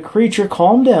recovered, the creature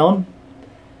calmed down,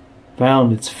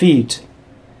 found its feet,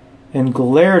 and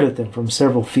glared at them from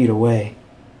several feet away.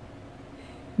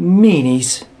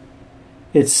 "Meanies,"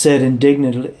 it said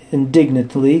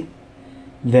indignantly.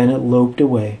 Then it loped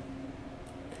away.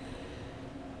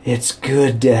 "It's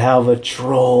good to have a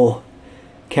troll,"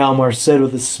 Kalmar said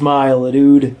with a smile at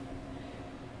Ood.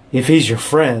 "If he's your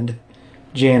friend,"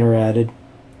 Janner added.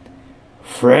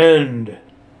 "Friend,"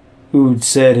 Ood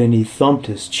said, and he thumped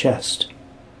his chest.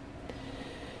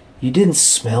 "You didn't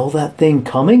smell that thing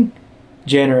coming?"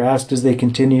 Janner asked as they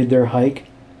continued their hike.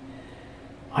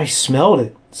 "I smelled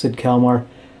it," said Kalmar,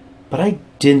 "but I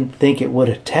didn't think it would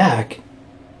attack."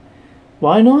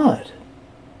 "Why not?"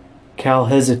 Cal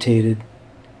hesitated.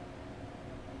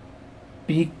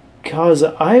 "Because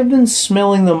I've been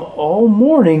smelling them all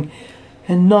morning,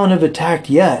 and none have attacked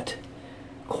yet.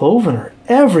 Cloven are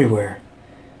everywhere.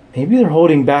 Maybe they're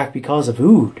holding back because of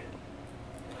Ood."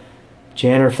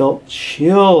 Janner felt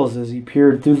chills as he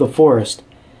peered through the forest.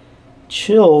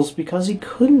 Chills because he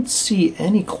couldn't see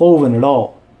any cloven at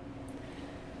all.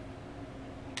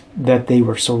 That they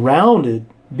were surrounded,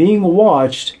 being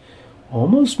watched,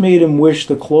 almost made him wish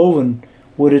the cloven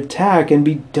would attack and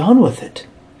be done with it.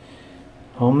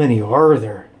 How many are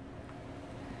there?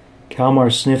 Kalmar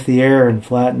sniffed the air and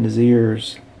flattened his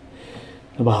ears.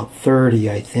 "About 30,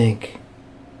 I think.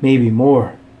 Maybe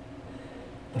more.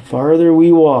 The farther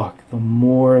we walk, the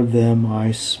more of them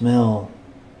I smell."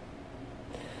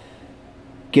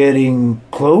 "Getting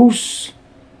close?"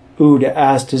 Ood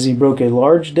asked as he broke a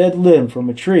large dead limb from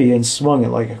a tree and swung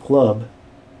it like a club.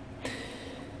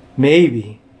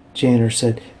 "Maybe," Janner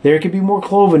said. "There could be more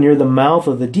cloven near the mouth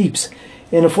of the deeps,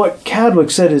 and if what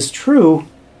Cadwick said is true,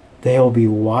 they'll be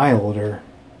wilder."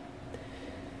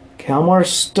 Kalmar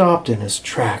stopped in his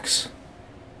tracks.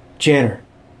 "Janner,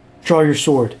 draw your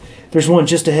sword. There's one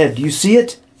just ahead. Do you see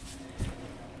it?"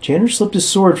 Janner slipped his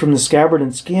sword from the scabbard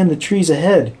and scanned the trees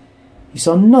ahead. He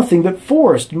saw nothing but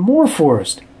forest and more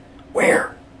forest.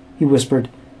 "Where?" he whispered.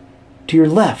 "To your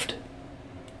left."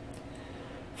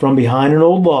 From behind an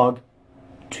old log,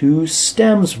 two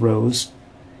stems rose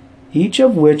each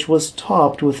of which was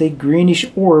topped with a greenish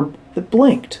orb that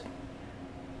blinked.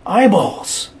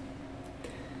 Eyeballs!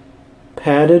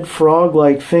 Padded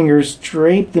frog-like fingers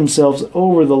draped themselves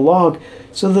over the log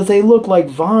so that they looked like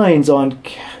vines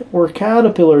or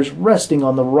caterpillars resting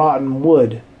on the rotten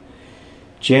wood.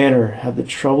 Janner had the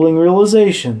troubling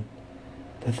realization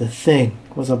that the thing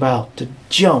was about to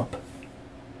jump.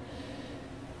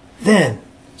 Then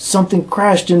something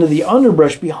crashed into the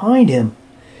underbrush behind him.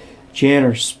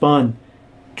 Janner spun.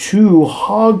 2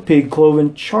 hog-pig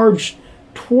cloven charged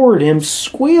toward him,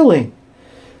 squealing.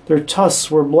 Their tusks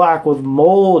were black with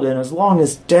mold and as long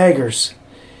as daggers.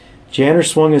 Janner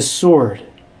swung his sword.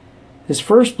 His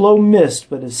first blow missed,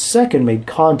 but his second made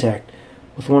contact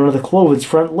with one of the cloven's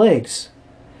front legs.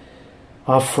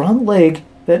 A front leg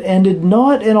that ended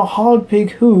not in a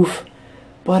hog-pig hoof,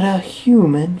 but a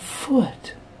human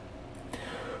foot.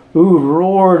 Ood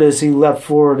roared as he leapt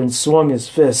forward and swung his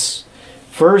fists,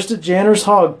 first at Janner's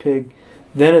hog-pig,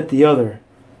 then at the other,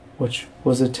 which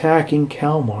was attacking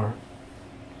Kalmar.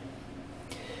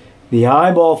 The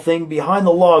eyeball thing behind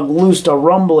the log loosed a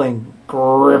rumbling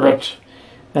gribbet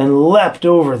and leapt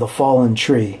over the fallen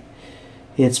tree.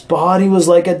 Its body was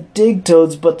like a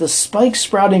digtoad's, but the spikes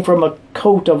sprouting from a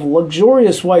coat of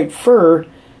luxurious white fur.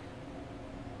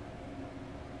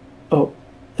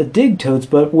 A digtoad's,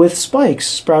 but with spikes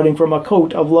sprouting from a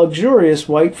coat of luxurious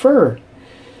white fur.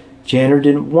 Janner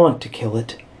didn't want to kill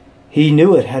it. He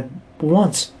knew it had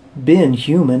once been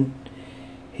human.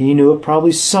 He knew it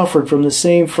probably suffered from the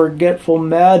same forgetful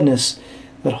madness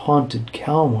that haunted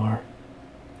Kalmar.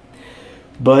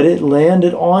 But it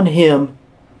landed on him.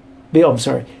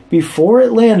 Before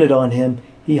it landed on him,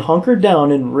 he hunkered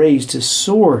down and raised his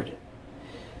sword.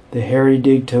 The hairy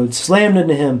digtoad slammed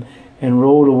into him and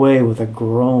rolled away with a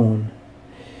groan.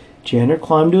 Janner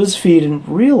climbed to his feet and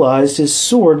realized his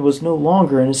sword was no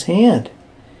longer in his hand.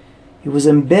 It was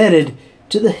embedded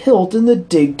to the hilt in the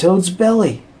digtoad's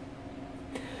belly.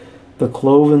 The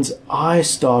cloven's eye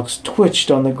stalks twitched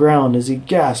on the ground as he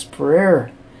gasped for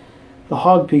air. The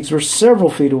hog-pigs were several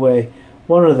feet away,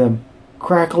 one of them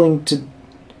crackling to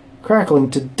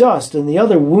dust and the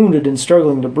other wounded and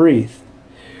struggling to breathe.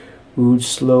 Ood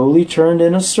slowly turned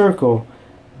in a circle,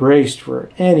 braced for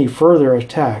any further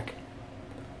attack,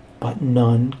 but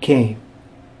none came.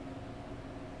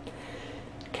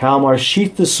 Kalmar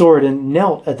sheathed the sword and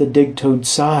knelt at the digtoad's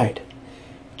side.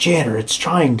 Janner, it's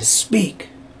trying to speak.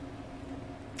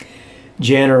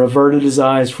 Janner averted his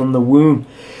eyes from the wound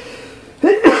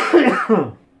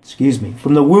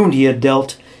from the wound he had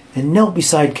dealt and knelt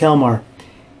beside Kalmar.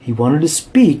 He wanted to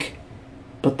speak,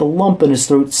 but the lump in his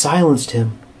throat silenced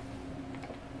him.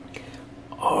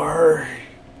 Are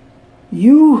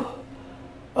you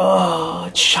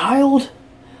a child?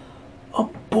 A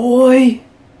boy?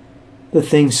 The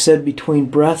thing said between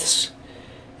breaths.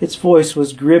 Its voice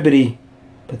was gribbety,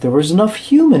 but there was enough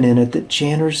human in it that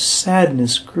Janner's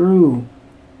sadness grew.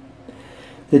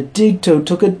 The digtoad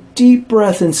took a deep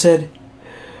breath and said,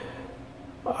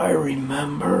 I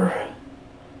remember.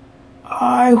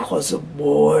 I was a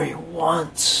boy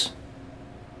once.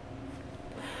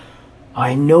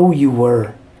 I know you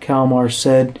were, Kalmar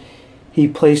said. He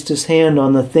placed his hand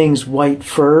on the thing's white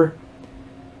fur.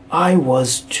 I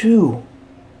was too.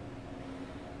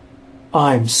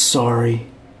 I'm sorry,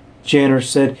 Janner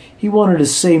said. He wanted to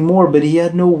say more, but he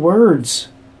had no words.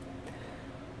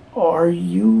 Are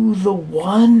you the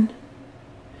one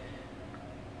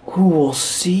who will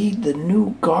seed the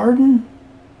new garden?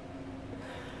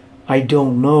 I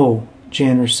don't know,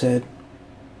 Janner said.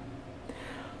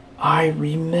 I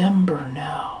remember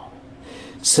now,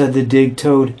 said the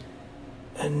digtoad.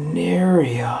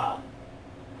 Aneria,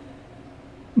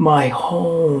 my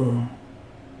home.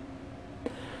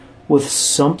 With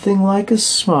something like a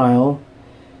smile,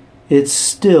 it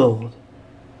stilled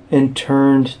and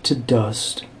turned to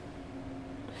dust.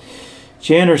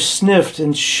 Janner sniffed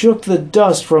and shook the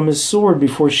dust from his sword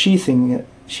before sheathing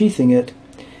it.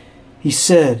 He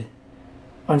said,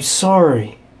 I'm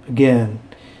sorry, again,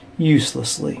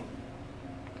 uselessly.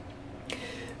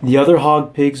 The other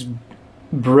hog-pig's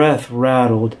breath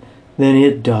rattled, then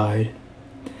it died.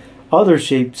 Other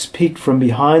shapes peeked from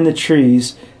behind the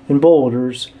trees and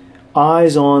boulders,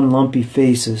 eyes on lumpy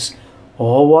faces,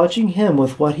 all watching him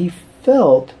with what he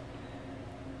felt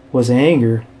was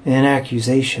anger and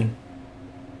accusation.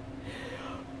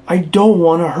 I don't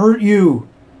want to hurt you,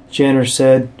 Janner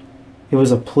said. It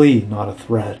was a plea, not a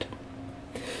threat.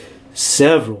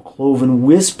 Several cloven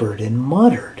whispered and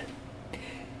muttered.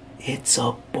 It's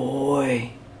a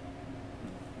boy.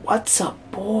 What's a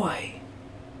boy?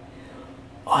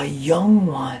 A young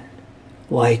one,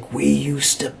 like we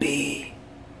used to be.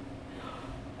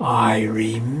 I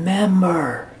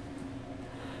remember.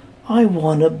 I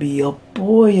want to be a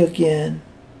boy again.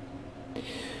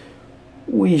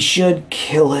 We should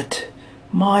kill it.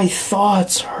 My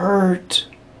thoughts hurt.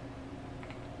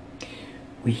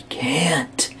 We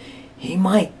can't. He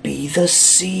might be the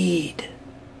seed.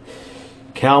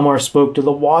 Kalmar spoke to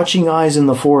the watching eyes in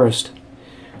the forest.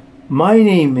 My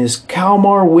name is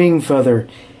Kalmar Wingfeather,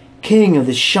 king of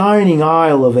the shining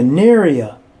isle of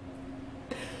Aneria.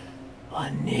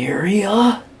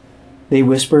 Aneria? They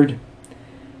whispered.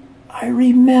 I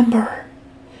remember.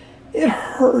 It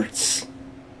hurts.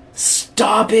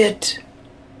 Stop it.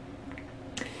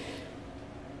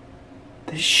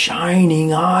 The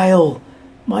shining isle.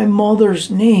 My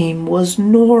mother's name was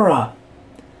Nora.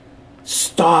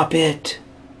 Stop it.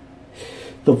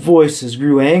 The voices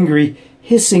grew angry,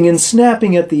 hissing and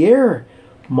snapping at the air.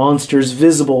 Monsters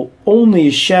visible only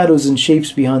as shadows and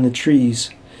shapes behind the trees.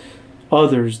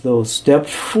 Others, though, stepped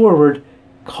forward,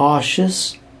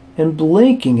 cautious and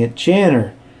blinking at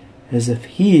Janner, as if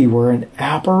he were an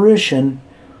apparition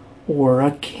or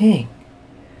a king.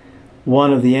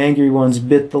 One of the angry ones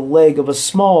bit the leg of a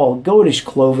small, goatish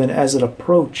cloven as it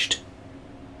approached.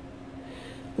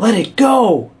 Let it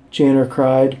go! Janner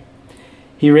cried.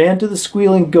 He ran to the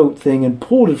squealing goat thing and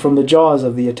pulled it from the jaws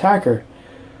of the attacker,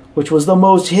 which was the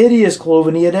most hideous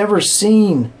cloven he had ever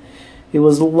seen. It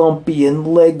was lumpy and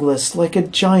legless, like a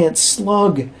giant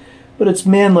slug, but its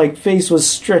man-like face was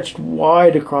stretched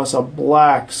wide across a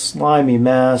black, slimy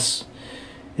mass.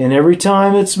 And every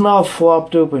time its mouth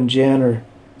flopped open, Janner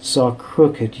saw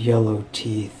crooked yellow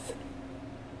teeth.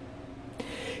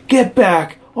 Get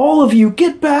back! All of you,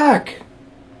 get back!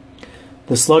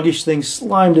 The sluggish thing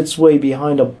slimed its way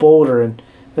behind a boulder, and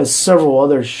as several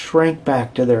others shrank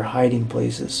back to their hiding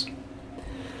places.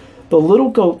 The little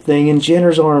goat thing in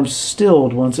Janner's arms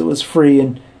stilled once it was free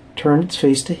and turned its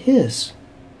face to his.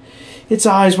 Its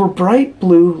eyes were bright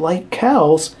blue like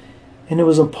Cal's, and it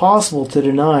was impossible to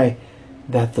deny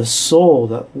the soul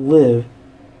that lived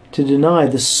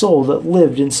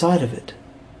inside of it.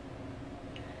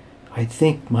 I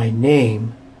think my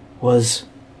name was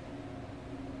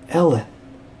Ellen.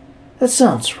 That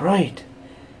sounds right.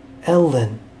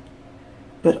 Ellen.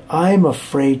 But I'm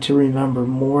afraid to remember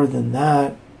more than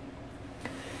that.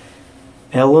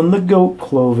 Ellen the goat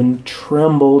cloven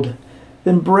trembled,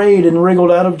 then brayed and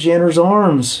wriggled out of Janner's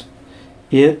arms.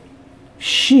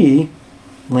 She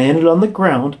landed on the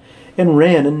ground and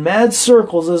ran in mad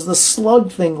circles as the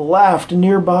slug thing laughed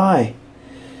nearby.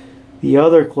 The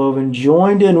other cloven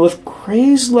joined in with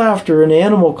crazed laughter and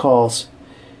animal calls.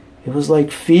 It was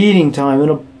like feeding time in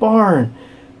a barn,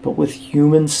 but with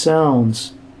human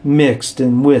sounds mixed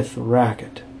in with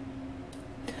racket.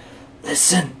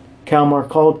 Listen, Kalmar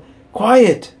called.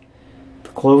 Quiet! The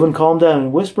cloven calmed down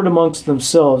and whispered amongst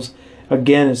themselves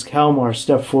again as Kalmar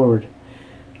stepped forward.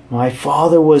 My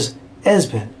father was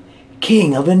Esben,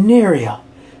 king of Aneria.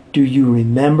 Do you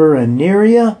remember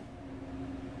Aneria?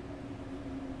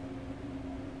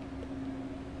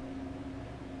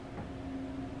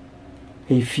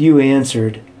 A few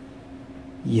answered,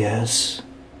 yes,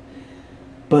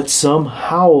 but some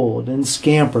howled and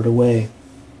scampered away.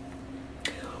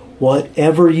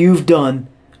 Whatever you've done,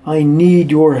 I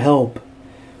need your help.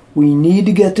 We need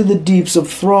to get to the deeps of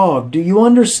Throg. Do you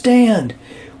understand?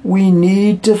 We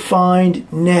need to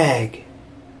find Nag.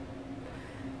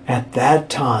 At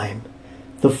that time,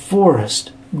 the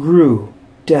forest grew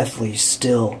deathly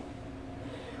still.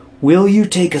 Will you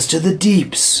take us to the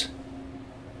deeps?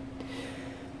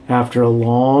 After a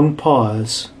long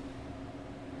pause,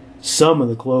 some of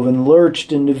the cloven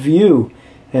lurched into view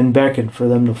and beckoned for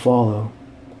them to follow.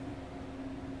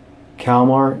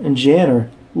 Kalmar and Janner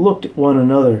looked at one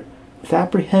another with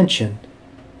apprehension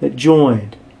that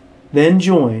joined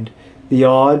the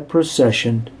odd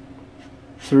procession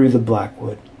through the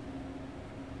Blackwood.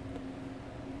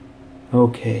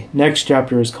 Okay, next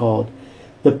chapter is called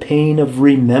The Pain of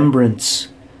Remembrance.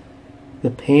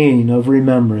 The Pain of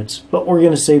Remembrance. But we're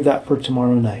going to save that for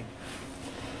tomorrow night.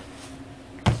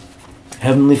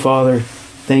 Heavenly Father,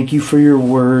 thank you for your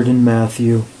word in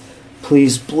Matthew.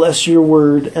 Please bless your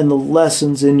word and the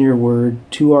lessons in your word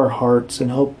to our hearts, and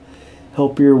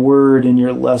help your word and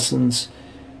your lessons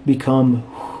become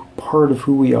part of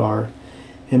who we are.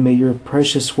 And may your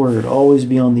precious word always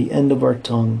be on the end of our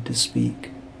tongue to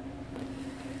speak.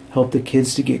 Help the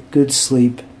kids to get good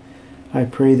sleep. I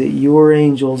pray that your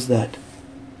angels that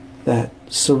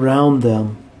surround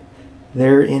them,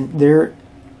 their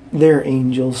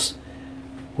angels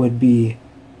would be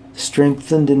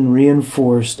strengthened and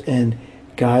reinforced and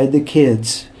guide the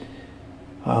kids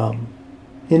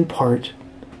in part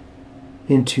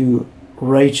into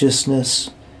righteousness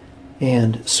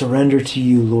and surrender to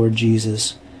you, Lord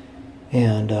Jesus,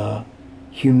 and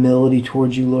humility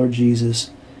towards you, Lord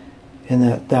Jesus, and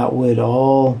that would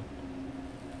all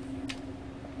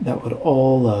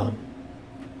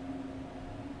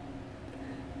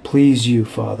please you,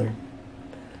 Father.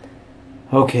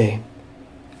 Okay.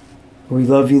 We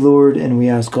love you, Lord, and we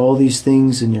ask all these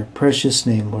things in your precious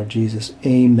name, Lord Jesus.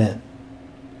 Amen.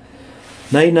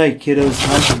 Night, night, kiddos.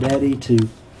 Time for Daddy to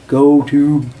go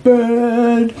to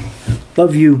bed.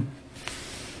 Love you.